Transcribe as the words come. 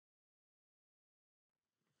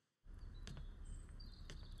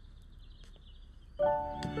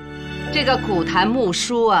这个古檀木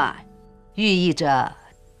梳啊，寓意着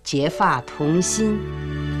结发同心；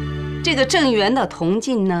这个正圆的铜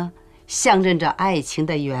镜呢，象征着爱情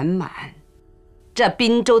的圆满。这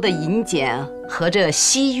滨州的银简和这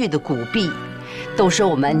西域的古币，都是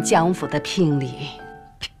我们江府的聘礼。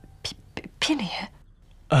聘礼？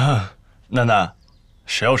楠楠，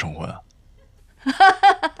谁要成婚啊？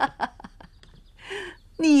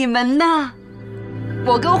你们呢？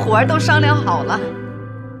我跟虎儿都商量好了。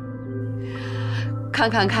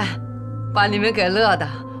看，把你们给乐的，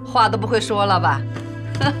话都不会说了吧？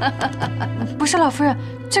不是老夫人，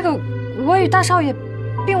这个我与大少爷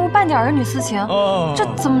并无半点儿女私情，这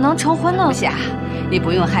怎么能成婚呢？无瑕，你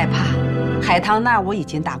不用害怕，海棠那儿我已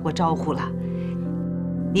经打过招呼了，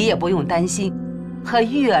你也不用担心和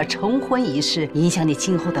玉儿成婚一事影响你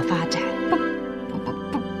今后的发展。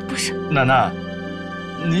不是，楠楠，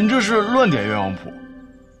您这是乱点鸳鸯谱。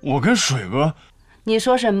我跟水哥，你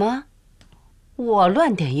说什么？我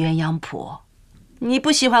乱点鸳鸯谱？你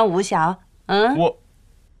不喜欢无瑕？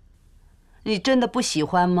你真的不喜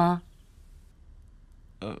欢吗？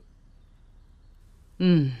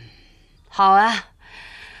好啊，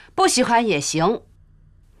不喜欢也行。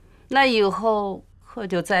那以后可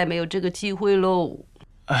就再没有这个机会喽。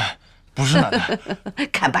哎，不是楠楠，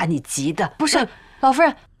看把你急的。不是老夫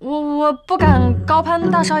人，我不敢高攀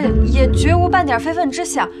大少爷，也绝无半点非分之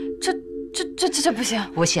想。这不行。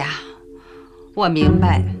无瑕，我明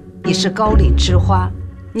白你是高岭之花，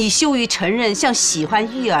你羞于承认像喜欢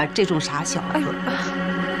玉儿这种傻小子。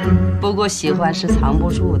不过喜欢是藏不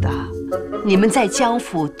住的，你们在江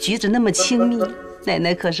府举止那么亲密，奶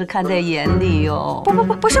奶可是看在眼里哟。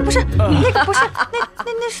不是，那个不是，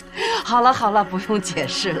那是。好了，不用解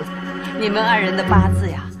释了。你们二人的八字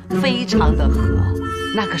呀，非常的合，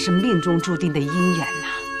那可是命中注定的姻缘呐。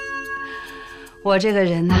我这个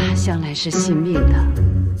人呐，向来是信命的，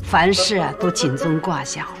凡事啊都谨遵卦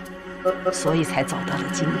象，所以才走到了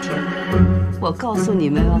今天。我告诉你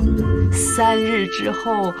们哦，3日之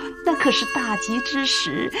后，那可是大吉之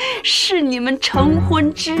时，是你们成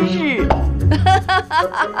婚之日。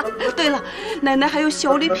对了，奶奶还有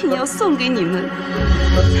小礼品要送给你们。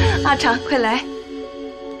阿长，快来。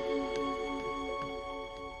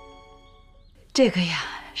这个呀，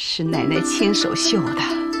是奶奶亲手绣的，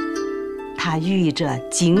它寓意着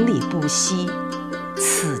锦鲤不息，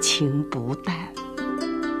此情不淡。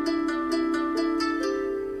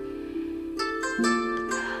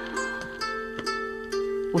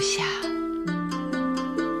无瑕，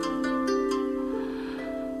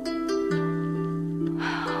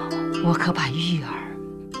我可把玉儿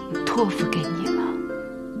托付给你了。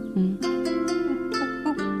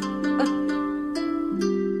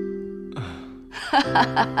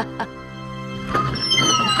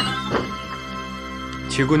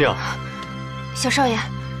齐姑娘，小少爷，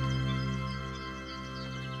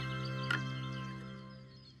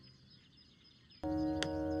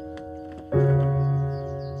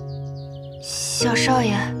小少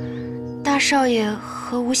爷，大少爷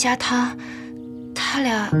和无瑕他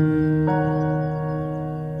俩。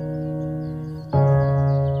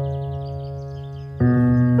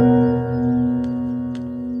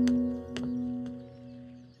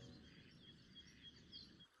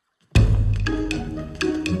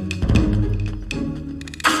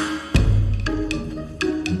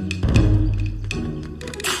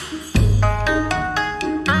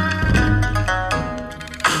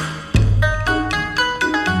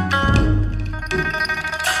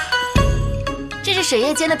水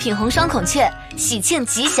夜间的品红双孔雀，喜庆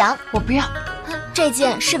吉祥。我不要。这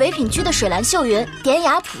件是唯品居的水蓝秀云，典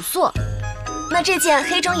雅朴素。那这件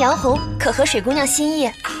黑中洋红，可合水姑娘心意。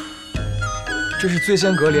这是醉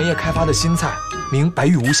仙阁连夜开发的新菜，名白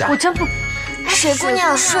玉无瑕。我真不。水姑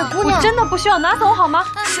娘，我真的不需要，拿走好吗？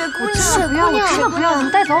水姑娘，我真的不要，你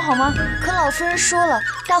们带走好吗？可老夫人说了，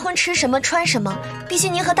大婚吃什么穿什么，必须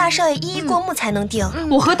您和大少爷一一过目才能定。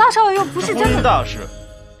我和大少爷又不是真的。大事。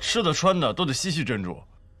吃的穿的都得细细斟酌，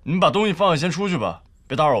你们把东西放下，先出去吧，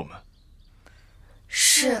别打扰我们。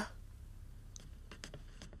是。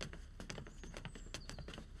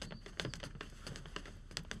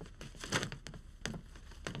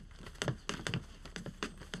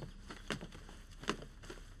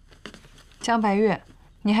江白玉，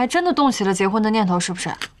你还真的动起了结婚的念头，是不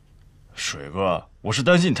是？水哥，我是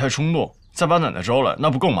担心你太冲动，再把奶奶招来，那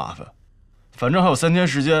不更麻烦？反正还有3天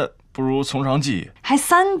时间。不如从长计议，还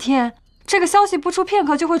3天，这个消息不出片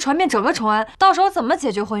刻就会传遍整个崇安，到时候怎么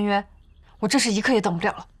解决婚约？我这是一刻也等不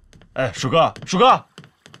了了。哎，水哥，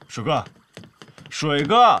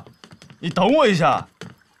你等我一下。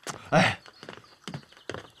哎，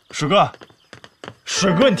水哥，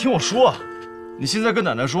你听我说，你现在跟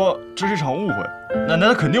奶奶说这是一场误会，奶奶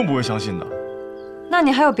她肯定不会相信的。那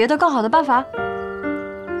你还有别的更好的办法？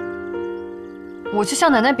我去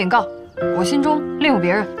向奶奶禀告，我心中另有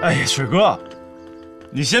别人。哎呀，水哥，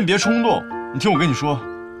你先别冲动，你听我跟你说，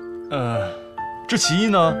这其一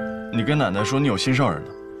呢，你跟奶奶说你有心上人的，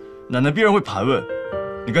奶奶必然会盘问，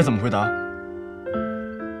你该怎么回答？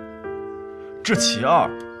这其二，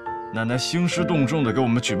奶奶兴师动众的给我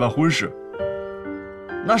们举办婚事，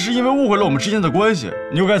那是因为误会了我们之间的关系，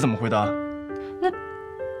你又该怎么回答？那，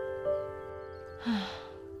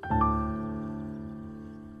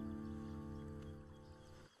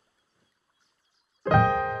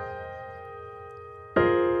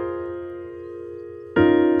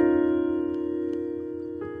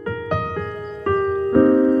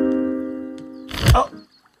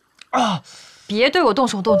别对我动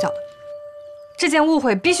手动脚的，这件误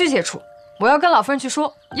会必须解除。我要跟老夫人去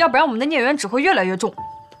说，要不然我们的孽缘只会越来越重。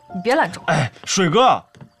你别拦着我。哎，水哥，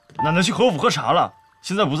奶奶去和府喝茶了，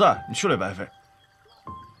现在不在，你去了也白费。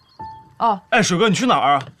哦，哎，水哥，你去哪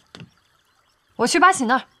儿啊？我去八喜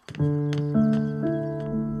那儿。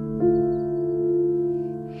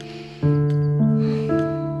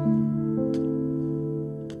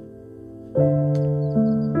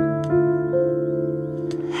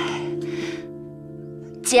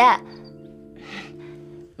姐，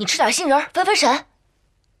你吃点杏仁分分神。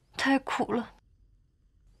太苦了。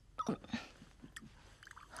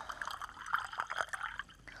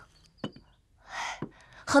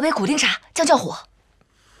喝杯苦丁茶降火。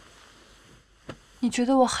你觉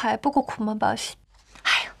得我还不够苦吗，八喜？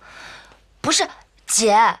哎呀，不是，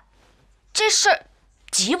姐，这事儿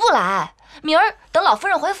急不来，明儿等老夫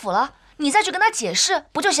人回府了，你再去跟她解释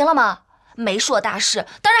不就行了吗？媒妁大事，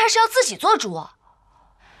当然还是要自己做主。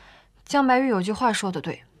江白玉有句话说得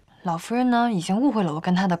对，老夫人呢已经误会了我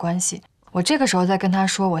跟她的关系，我这个时候再跟她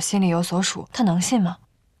说我心里有所属，她能信吗？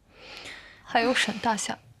还有沈大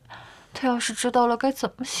侠，他要是知道了该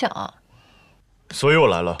怎么想啊？所以我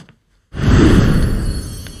来了。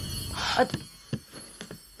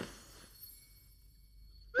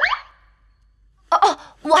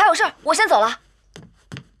我还有事儿，我先走了。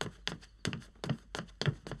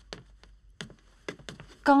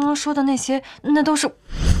刚刚说的那些，那都是……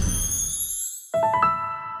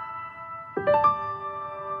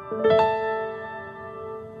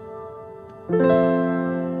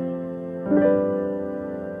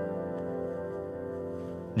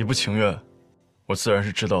你不情愿，我自然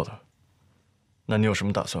是知道的。那你有什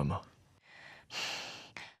么打算吗？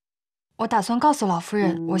我打算告诉老夫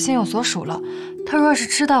人，我心有所属了。她若是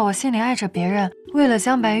知道我心里爱着别人，为了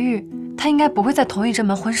江白玉，她应该不会再同意这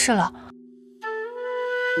门婚事了。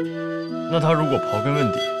那她如果刨根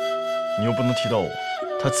问底，你又不能提到我，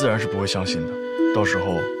她自然是不会相信的。到时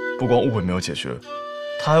候不光误会没有解决，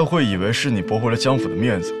她还会以为是你驳回了江府的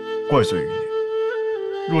面子，怪罪于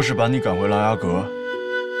你。若是把你赶回琅琊阁，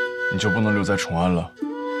你就不能留在崇安了。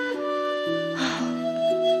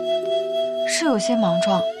是有些莽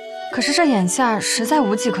撞，可是这眼下实在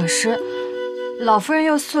无计可施。老夫人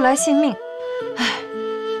又素来信命，唉，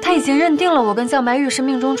她已经认定了我跟江白玉是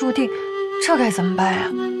命中注定，这该怎么办呀？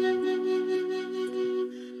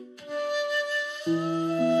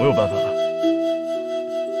我有办法了。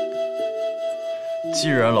既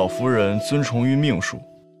然老夫人尊崇于命数，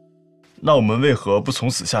那我们为何不从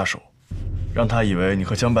此下手，让她以为你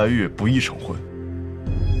和江白玉不易成婚？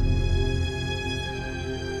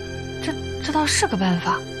这倒是个办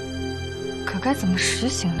法，可该怎么实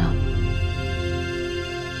行呢？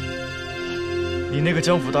你那个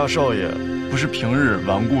江府大少爷不是平日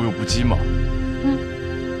顽固又不羁吗？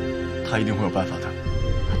他一定会有办法的。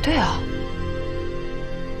对啊。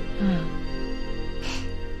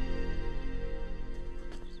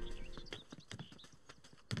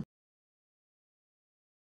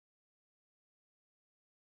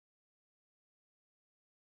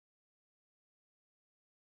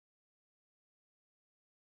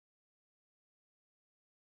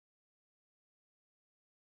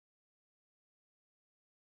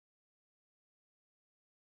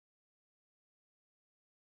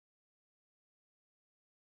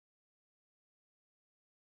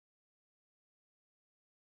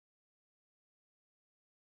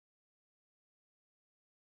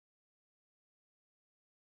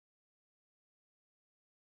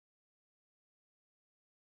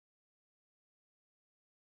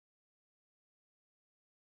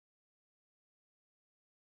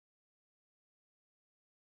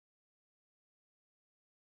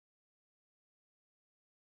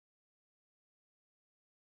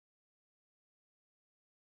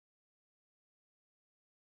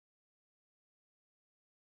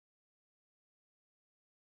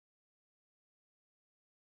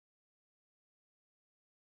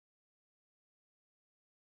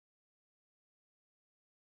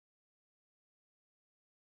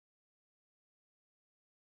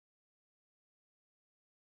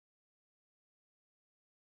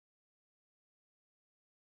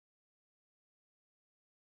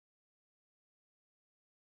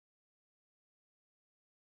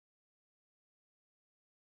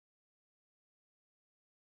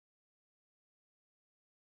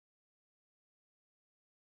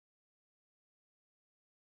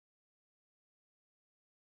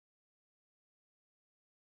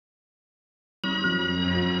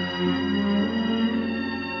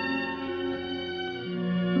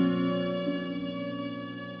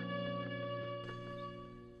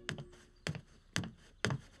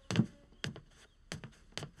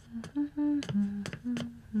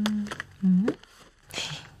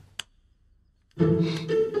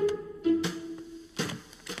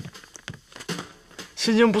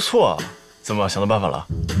心情不错啊，怎么想到办法了？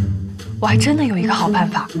我还真的有一个好办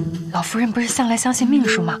法。老夫人不是向来相信命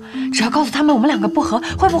数吗？只要告诉他们我们两个不合，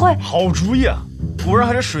会不会？好主意啊！果然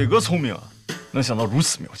还是水哥聪明啊，能想到如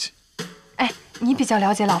此妙计。哎，你比较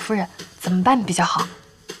了解老夫人，怎么办比较好？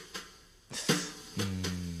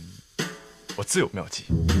我自有妙计。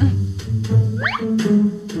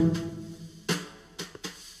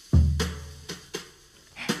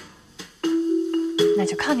那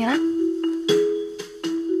就靠你了。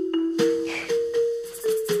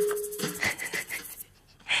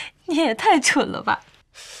你也太蠢了吧！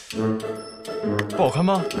不好看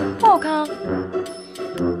吗？不好看啊！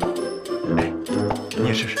哎，你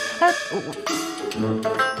也试试。哎，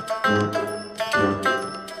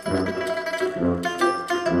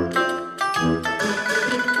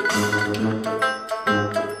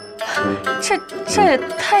这也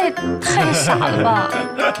太傻了吧！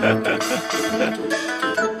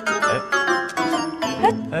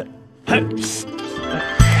哎。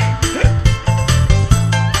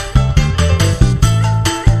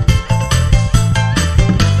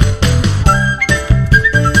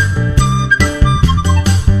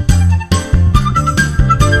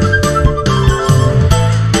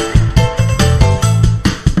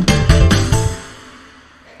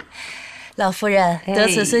老夫人得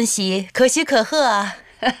此孙媳，可喜可贺啊！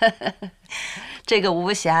这个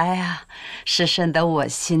无瑕呀，是深得我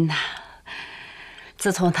心呐。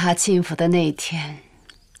自从他进府的那一天，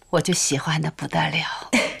我就喜欢得不得了。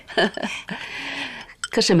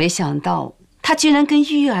可是没想到，他居然跟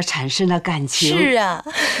玉儿产生了感情。是啊，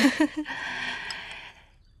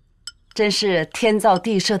真是天造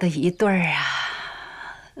地设的一对儿啊！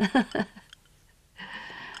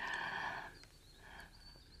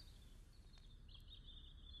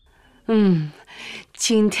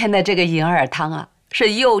今天的这个银耳汤啊，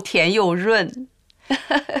是又甜又润。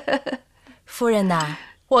夫人呐，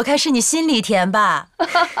我看是你心里甜吧。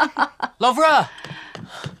老夫人，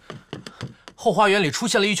后花园里出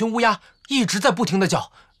现了一群乌鸦，一直在不停地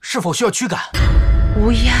叫，是否需要驱赶？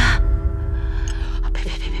乌鸦？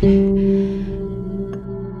别！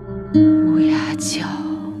乌鸦叫，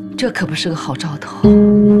这可不是个好兆头。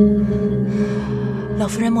老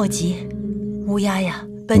夫人莫急，乌鸦呀，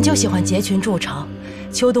本就喜欢结群筑巢，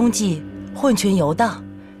秋冬季混群游荡，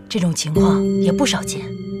这种情况也不少见。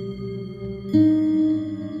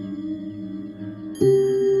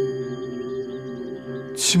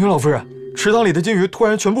启明老夫人，池塘里的金鱼突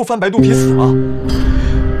然全部翻白肚皮死了。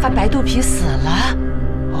翻白肚皮死了？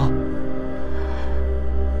啊！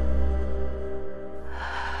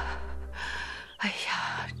哎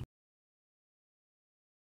呀！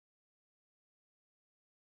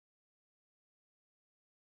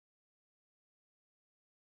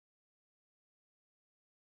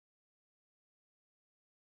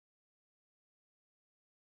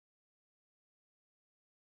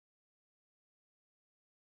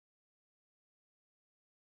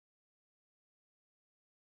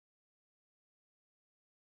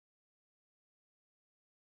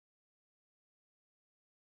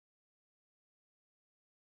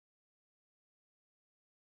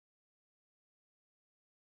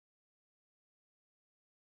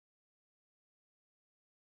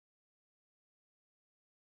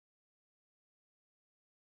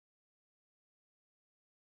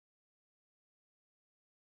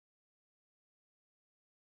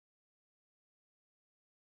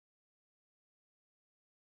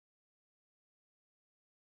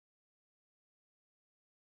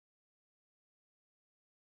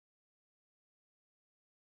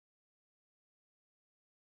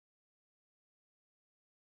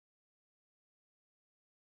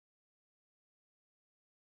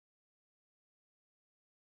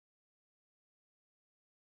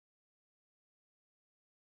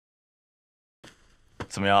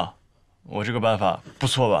怎么样？我这个办法不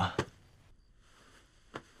错吧？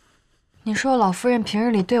你说老夫人平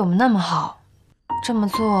日里对我们那么好，这么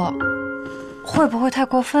做会不会太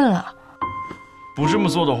过分了？不这么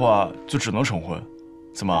做的话，就只能成婚。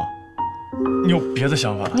怎么？你有别的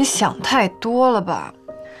想法？你想太多了吧？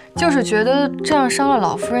就是觉得这样伤了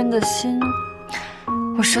老夫人的心，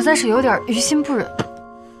我实在是有点于心不忍。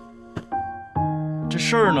这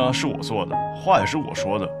事儿呢是我做的，话也是我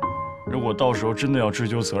说的。如果到时候真的要追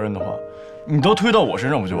究责任的话，你都推到我身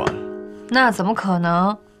上不就完了？那怎么可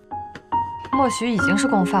能？默许已经是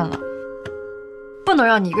共犯了，不能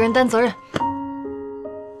让你一个人担责任。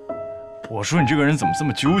我说你这个人怎么这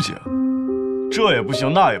么纠结？这也不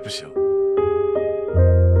行，那也不行。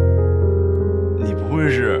你不会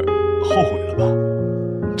是后悔了吧？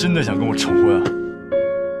真的想跟我成婚啊？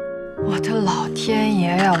我我的老天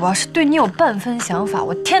爷呀！我要是对你有半分想法，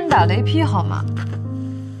我天打雷劈好吗？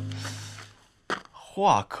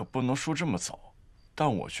话可不能说这么早，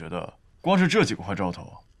但我觉得光是这几个坏兆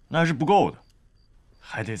头那还是不够的，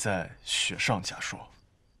还得再雪上加霜。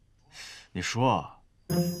你说啊，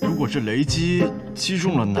如果这雷击击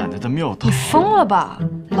中了奶奶的庙堂，你疯了吧？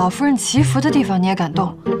老夫人祈福的地方你也敢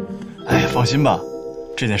动？哎，放心吧，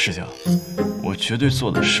这件事情我绝对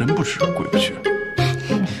做的神不知鬼不觉。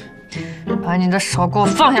把你的手给我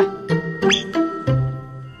放下！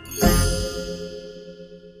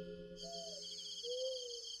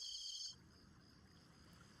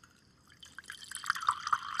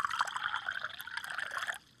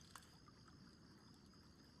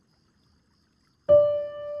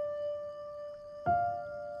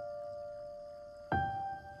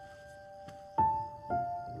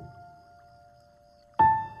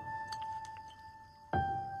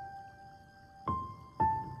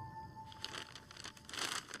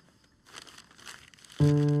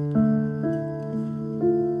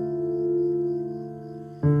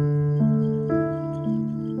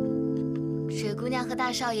水姑娘和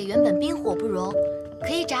大少爷原本冰火不容，可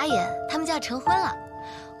一眨眼他们就要成婚了。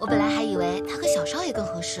我本来还以为他和小少爷更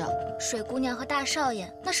合适，水姑娘和大少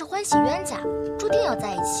爷那是欢喜冤家，注定要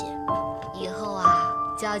在一起。以后啊，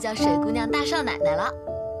就要叫水姑娘大少奶奶了。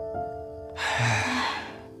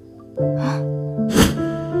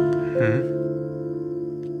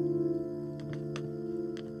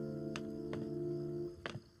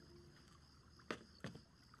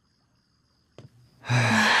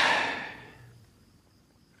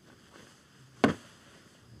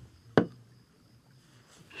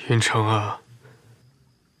云城啊，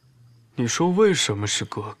你说为什么是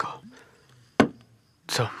哥哥？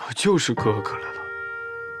怎么就是哥哥了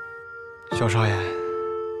呢？小少爷，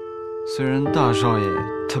虽然大少爷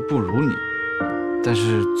他不如你，但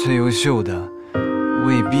是最优秀的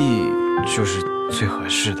未必就是最合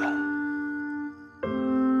适的。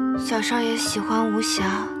小少爷喜欢无瑕，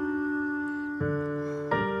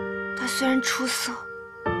他虽然出色，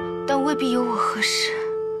但未必有我合适。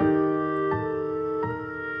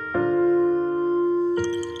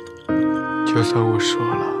就算我说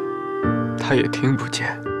了，他也听不见；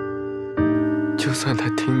就算他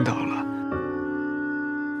听到了，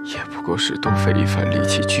也不过是多费一番力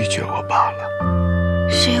气拒绝我罢了。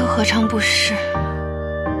谁又何尝不是？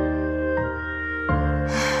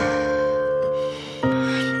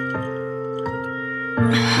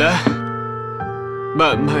来，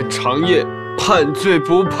漫漫长夜，判罪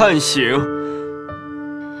不判刑。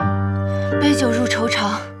杯酒入愁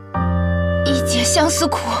肠，一解相思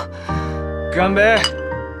苦。干杯！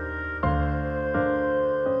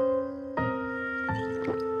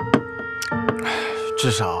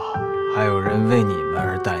至少还有人为你们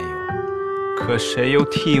而担忧，可谁又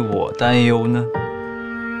替我担忧呢？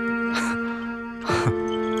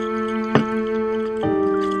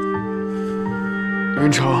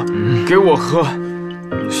云城，给我喝。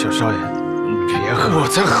小少爷，你别喝，我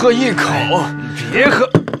再喝一口。你别喝。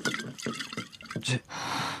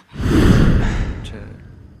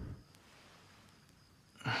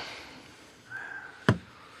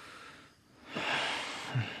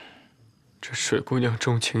这水姑娘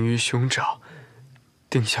钟情于兄长，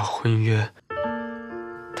定下婚约。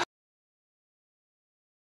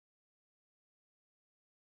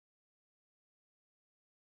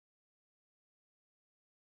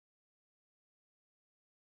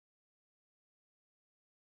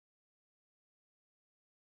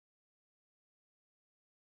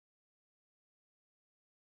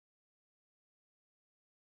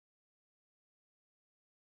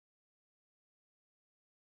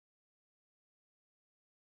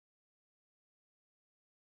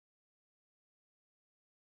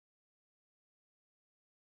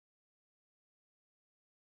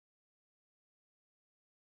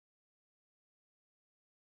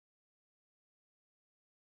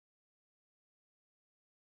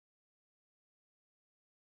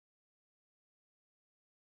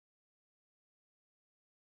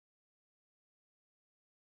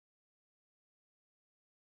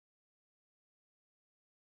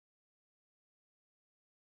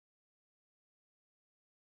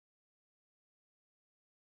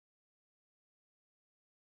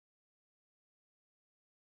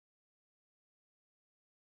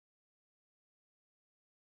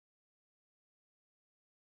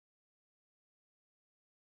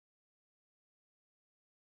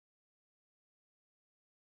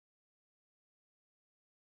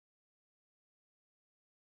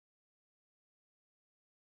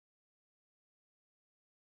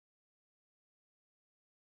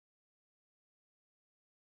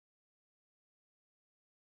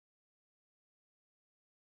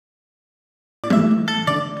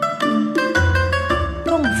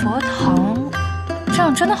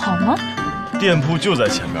上真的好吗？店铺就在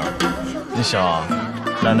前面，你想啊，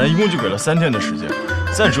奶奶一共就给了3天的时间，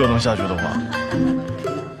再折腾下去的话，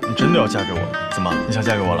你真的要嫁给我了？怎么，你想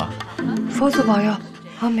嫁给我了？佛祖保佑，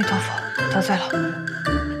阿弥陀佛，得罪了。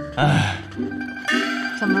哎，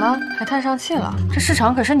怎么了？还叹上气了？这市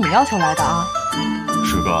场可是你要求来的啊！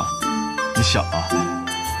水哥，你想啊，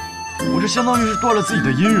我这相当于是断了自己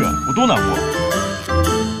的姻缘，我多难过。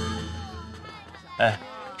哎，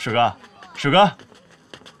水哥，水哥。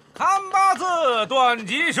看八字，断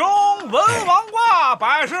吉凶，文王卦，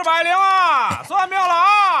百试百灵啊！算命了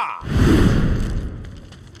啊！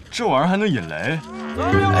这玩意儿还能引雷？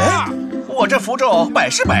算命了！我这符咒百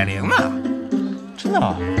试百灵呢。真的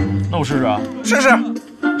啊？那我试试啊！试试，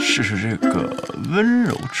试试这个温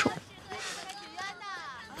柔咒。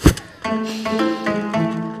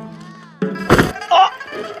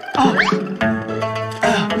哎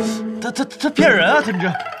呀，他骗人啊！听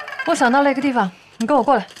着，我想到了一个地方，你跟我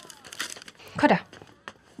过来，快点！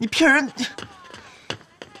你骗人！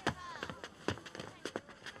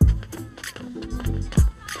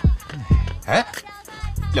哎，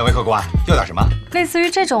两位客官要点什么？类似于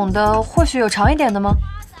这种的，或许有长一点的吗？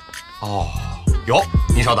哦，有，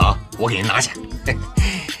您稍等，我给您拿下。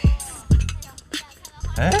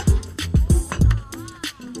哎，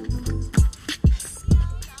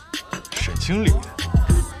沈经理，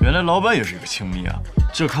原来老板也是一个青迷啊！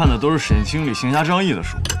这看的都是沈经理行侠仗义的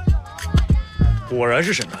书，果然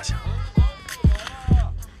是沈大侠。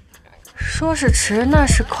说是迟，那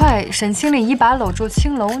是快。沈经理一把搂住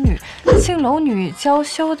青楼女，青楼女娇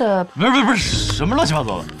羞的……不是，什么乱七八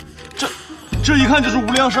糟的？这一看就是无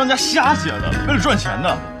良商家瞎写的，为了赚钱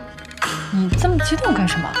的。你这么激动干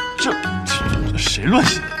什么？这谁乱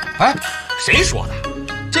写的？哎，谁说的？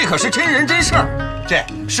这可是真人真事儿，这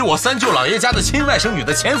是我三舅老爷家的亲外甥女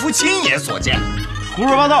的前夫亲眼所见。胡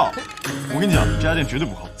说八道！我跟你讲，这家店绝对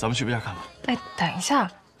不好，咱们去别家看看。哎，等一下，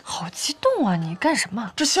好激动啊！你干什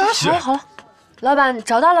么？这瞎写。好了，老板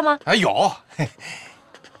找到了吗？哎，有。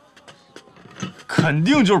肯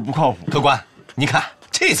定就是不靠谱。客官，你看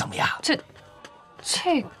这怎么样？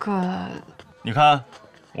这个，你看，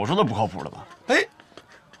我说的不靠谱了吧？哎，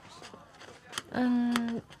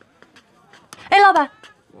哎，老板，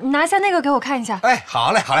你拿下那个给我看一下。哎，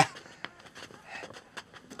好嘞。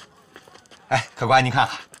哎，客官，你看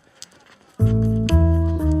看。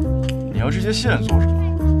你要这些线做什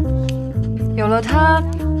么？有了它，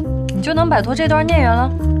你就能摆脱这段孽缘了。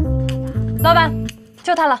老板，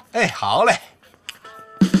就它了。哎，好嘞。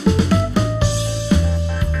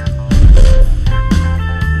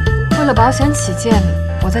为了保险起见，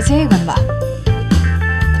我再接一根吧。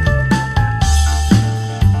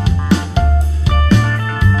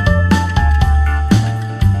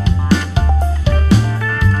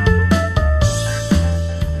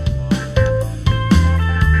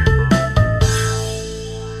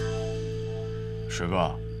水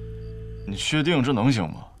哥，你确定这能行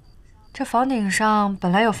吗？这房顶上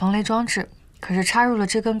本来有防雷装置，可是插入了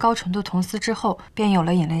这根高纯度铜丝之后，便有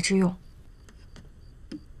了引雷之用。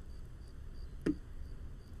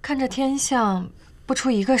看这天象，不出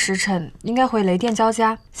1个时辰，应该会雷电交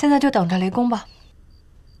加。现在就等着雷公吧。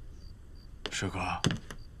水哥，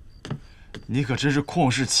你可真是旷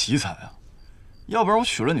世奇才啊！要不然我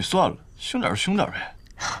娶了你算了，凶点就凶点呗。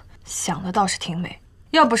想的倒是挺美，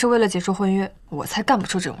要不是为了解除婚约，我才干不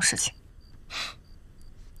出这种事情。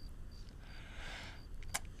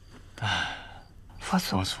佛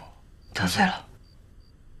祖，得罪了。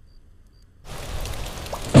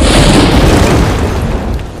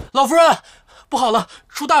老夫人，不好了，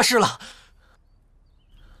出大事了！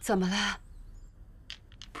怎么了？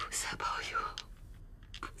菩萨保佑！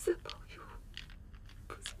菩萨保佑！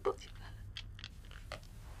菩萨保佑！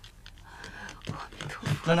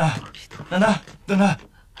奶奶，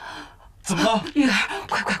怎么了？玉儿，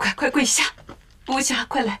快跪下！菩萨，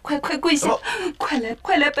快来，快跪下！快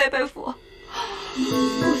来拜佛！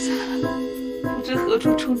菩萨，不知何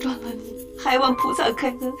处冲撞了你。还望菩萨开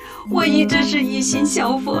恩，我一直是一心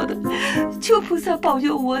向佛的，求菩萨保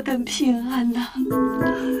佑我等平安呐！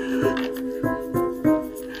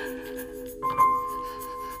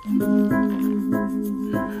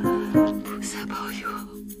菩萨保佑，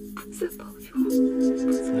菩萨保佑！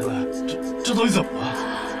奶奶，这东西怎么了？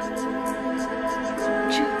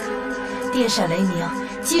这个电闪雷鸣，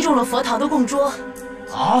击中了佛堂的供桌。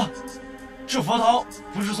啊！这佛堂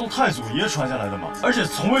不是从太祖爷传下来的吗？而且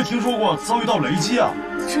从未听说过遭遇到雷击啊！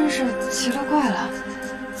真是奇了怪了。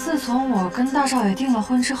自从我跟大少爷订了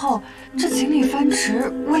婚之后，这锦鲤翻池，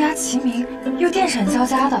乌鸦齐鸣，又电闪交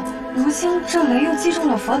加的。如今这雷又击中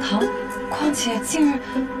了佛堂，况且近日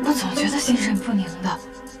我总觉得心神不宁的。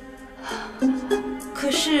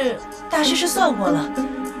可是大师是算过了，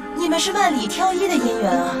你们是万里挑一的姻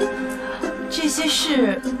缘啊，这些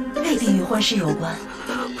事未必与婚事有关。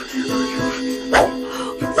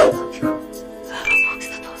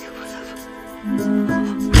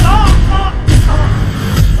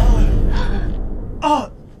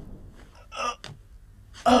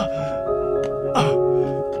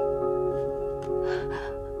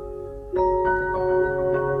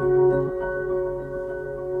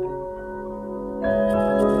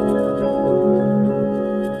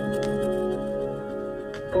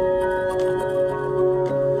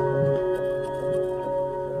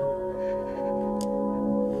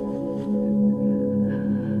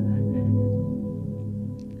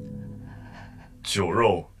酒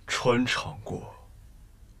肉穿肠过，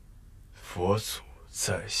佛祖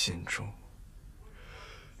在心中。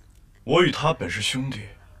我与他本是兄弟，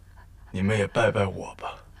你们也拜拜我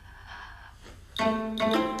吧。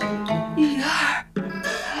玉儿，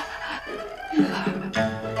玉儿，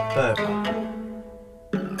拜吧。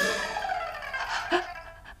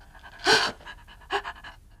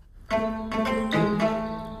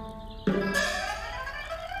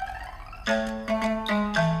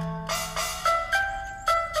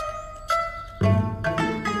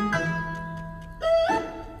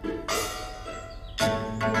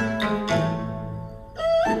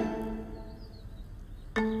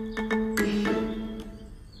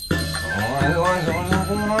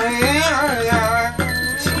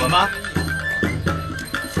喜欢吗？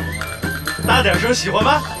大点声，喜欢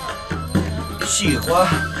吗？喜欢。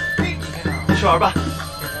去玩吧。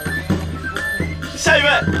下一位。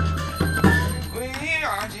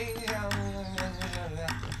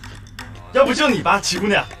要不就你吧，齐姑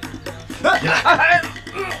娘。你来。哎呀，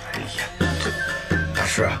大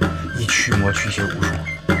师，你驱魔驱邪无数，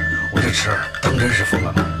我这侄儿当真是疯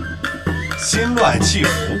了吗？心乱气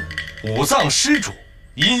浮，五脏失主，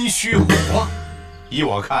阴虚火旺。依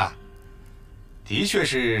我看，的确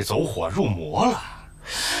是走火入魔了。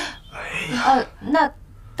哎呀，那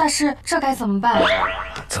大师这该怎么办？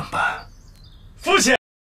怎么办？父亲。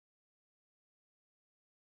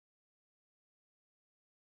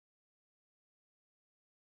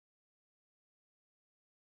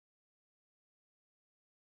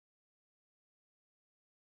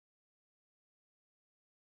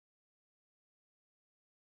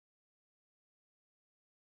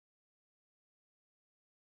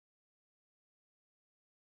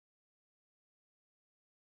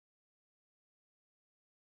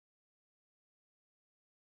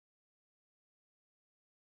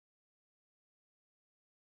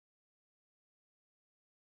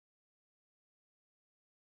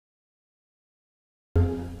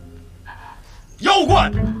妖怪，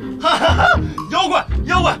哈哈哈！妖怪，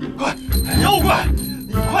妖怪，快！妖怪，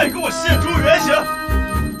你快给我现出原形！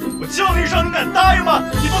我叫你一声，你敢答应吗？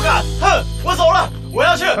你不敢，哼！我走了，我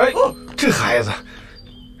要去。哎，这孩子，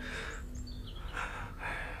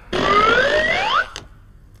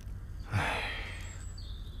哎，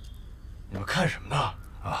你们看什么呢？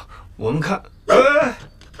啊，我们看，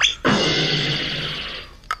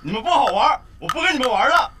你们不好玩，我不跟你们玩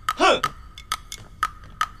了，哼！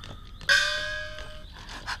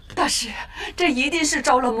大师，这一定是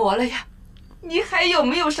着了魔了呀！你还有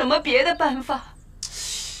没有什么别的办法？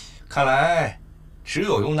看来只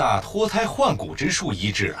有用那脱胎换骨之术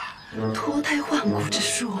医治了。脱胎换骨之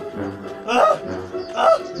术？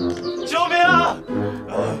救命啊！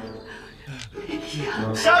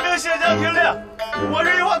下兵卸将听令！我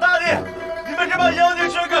是玉皇大帝，你们这帮妖精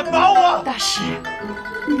居然敢绑我！大师，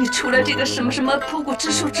你除了这个什么什么脱骨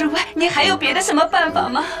之术之外，你还有别的什么办法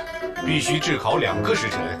吗？必须炙烤2个时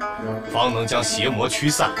辰，方能将邪魔驱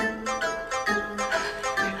散。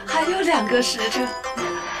还有2个时辰。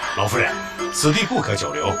老夫人，此地不可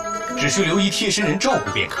久留，只需留一贴身人照顾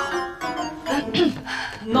便可。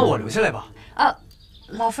那我留下来吧。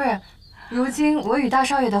老夫人，如今我与大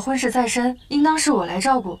少爷的婚事在身，应当是我来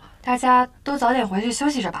照顾，大家都早点回去休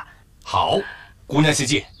息着吧。好，姑娘切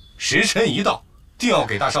记，时辰一到，定要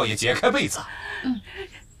给大少爷解开被子。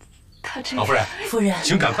老夫人，夫人，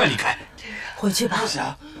请赶快离开。回去吧。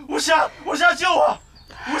无暇救我！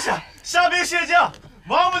无暇，下兵卸将！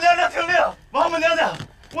王母娘娘听令！王母娘娘，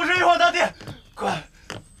我是玉皇大帝！快！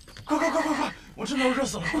我真的要热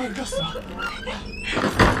死了，快热死了！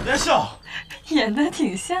别笑，演得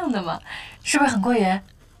挺像的嘛，是不是很过瘾？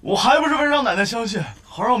我还不是为了让奶奶相信，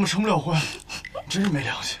好让我们成不了婚，真是没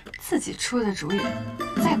良心。自己出的主意，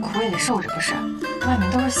再苦也得受着不是？外面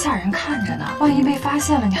都是下人看着呢，万一被发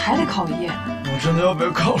现了，你还得烤一夜。我真的要被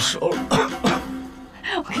烤熟了。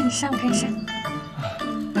我给你扇，没事。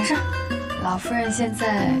老夫人现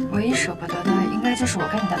在唯一舍不得的，应该就是我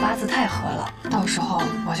跟你的八字太合了。到时候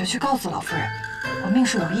我就去告诉老夫人，我命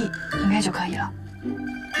数有异，应该就可以了。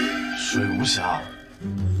水无瑕，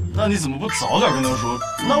那你怎么不早点跟他说？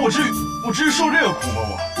那我至于受这个苦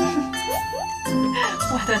吗？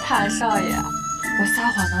我的大少爷，我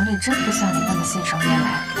撒谎能力真不像你那么信手拈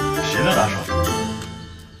来。谁的大少爷？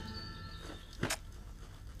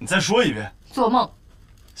你再说一遍。做梦。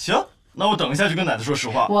行，那我等一下就跟奶奶说实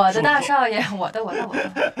话。我的大少爷，我的。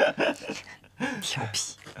调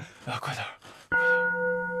皮，啊，快点。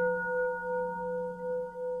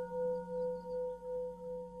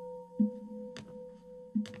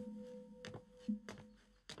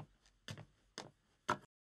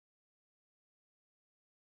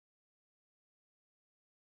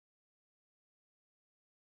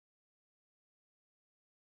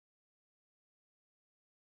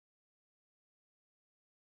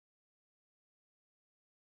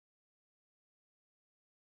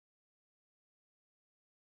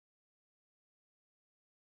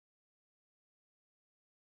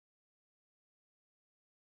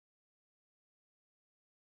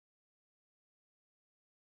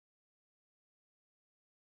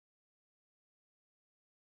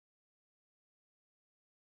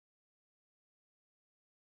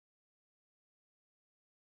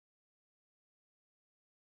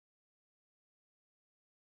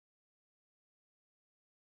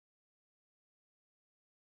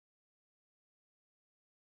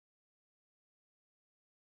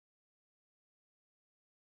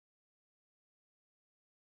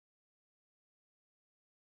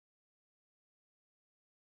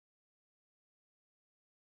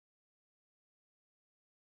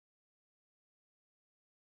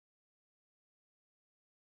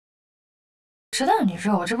知道你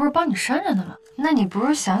热，我这不是帮你扇着呢吗？那你不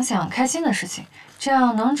如想想开心的事情，这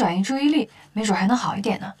样能转移注意力，没准还能好一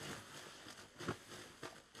点呢。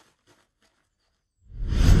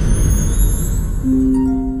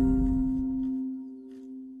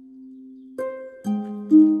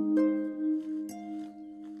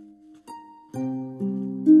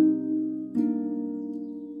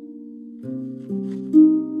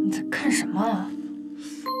你在看什么啊？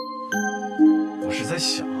我是在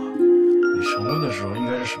想。你成婚的时候应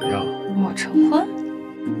该是什么样？我成婚？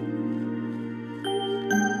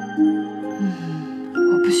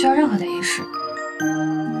我不需要任何的仪式。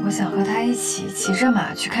我想和他一起骑着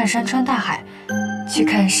马去看山川大海，去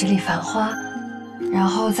看十里繁花，然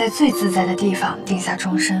后在最自在的地方定下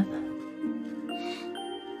终身。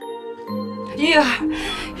玉儿，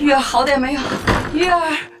玉儿好点没有？玉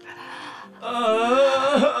儿，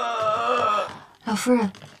老夫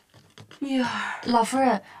人。玉儿，老夫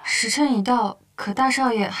人，时辰已到，可大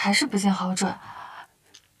少爷还是不见好转。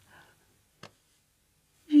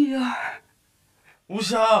玉儿，无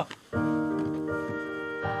瑕，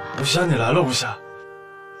无瑕，你来了，无瑕，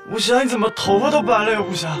无瑕，你怎么头发都白了呀？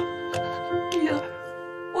无瑕，玉儿，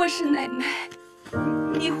我是奶奶，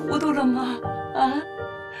你糊涂了吗？啊，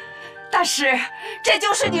大师，这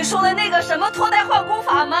就是你说的那个什么脱胎换骨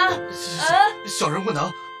法吗？啊，小人不能。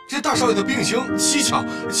这大少爷的病情蹊跷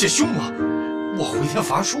且凶猛，我回天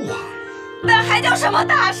乏术啊！那还叫什么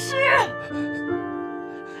大师？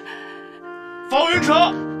方云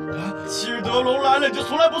成，七日得龙来了，你就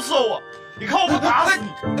从来不伺候我，你看我不打死你！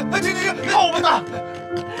停！你看我不打！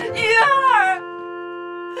玉儿，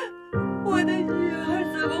我的玉儿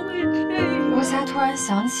怎么会这样？无瑕突然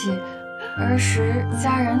想起，儿时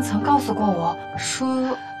家人曾告诉过我，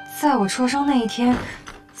说在我出生那一天，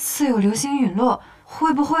似有流星陨落。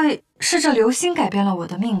会不会是这流星改变了我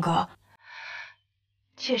的命格？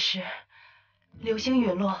确实，流星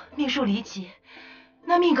陨落，命数离奇，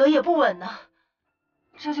那命格也不稳呢。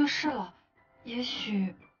这就是了，也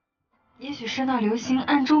许是那流星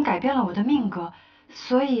暗中改变了我的命格，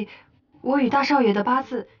所以我与大少爷的八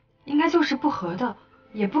字应该就是不合的，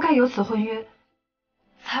也不该有此婚约，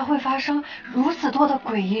才会发生如此多的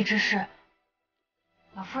诡异之事。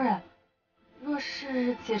老夫人，若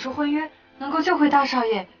是解除婚约，能够救回大少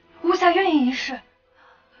爷，无瑕愿意一试。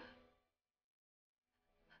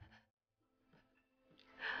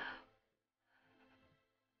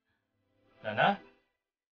奶奶，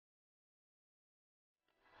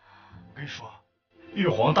我跟你说，玉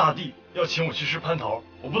皇大帝要请我去吃蟠桃，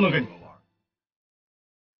我不能跟你们玩。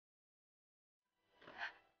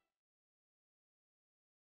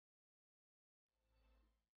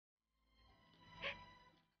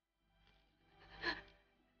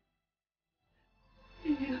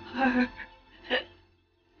玉儿，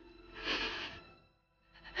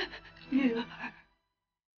玉儿，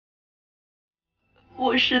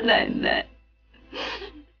我是奶奶。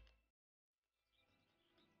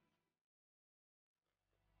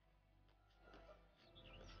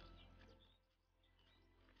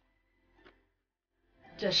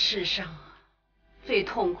这世上啊，最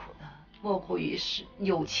痛苦的莫过于是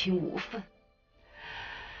有情无分。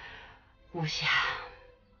无瑕，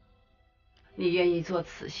你愿意做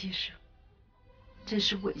此牺牲，真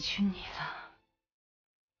是委屈你了。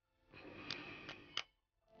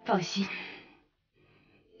放心，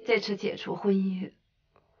这次解除婚约，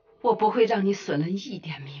我不会让你损了一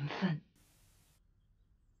点名分。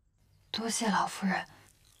多谢老夫人。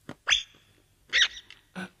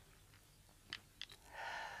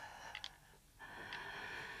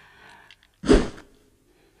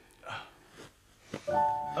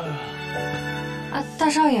大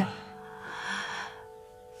少爷，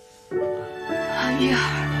玉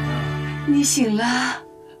儿，你醒了。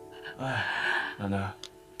哎，奶奶，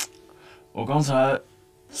我刚才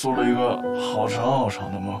做了一个好长好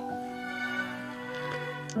长的梦。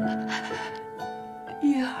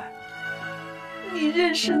玉儿，你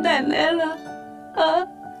认识奶奶了啊？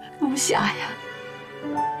无瑕呀，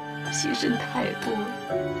牺牲太多了，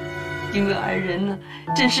因为二人呢，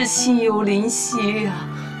真是心有灵犀呀。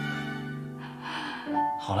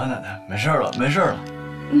好了，奶奶，没事了，没事了。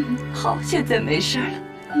好，现在没事了，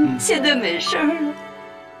现在没事了。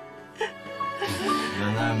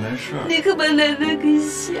奶奶没事。你可把奶奶给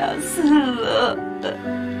吓死了。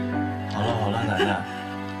好了好了，奶奶，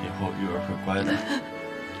以后玉儿会乖的。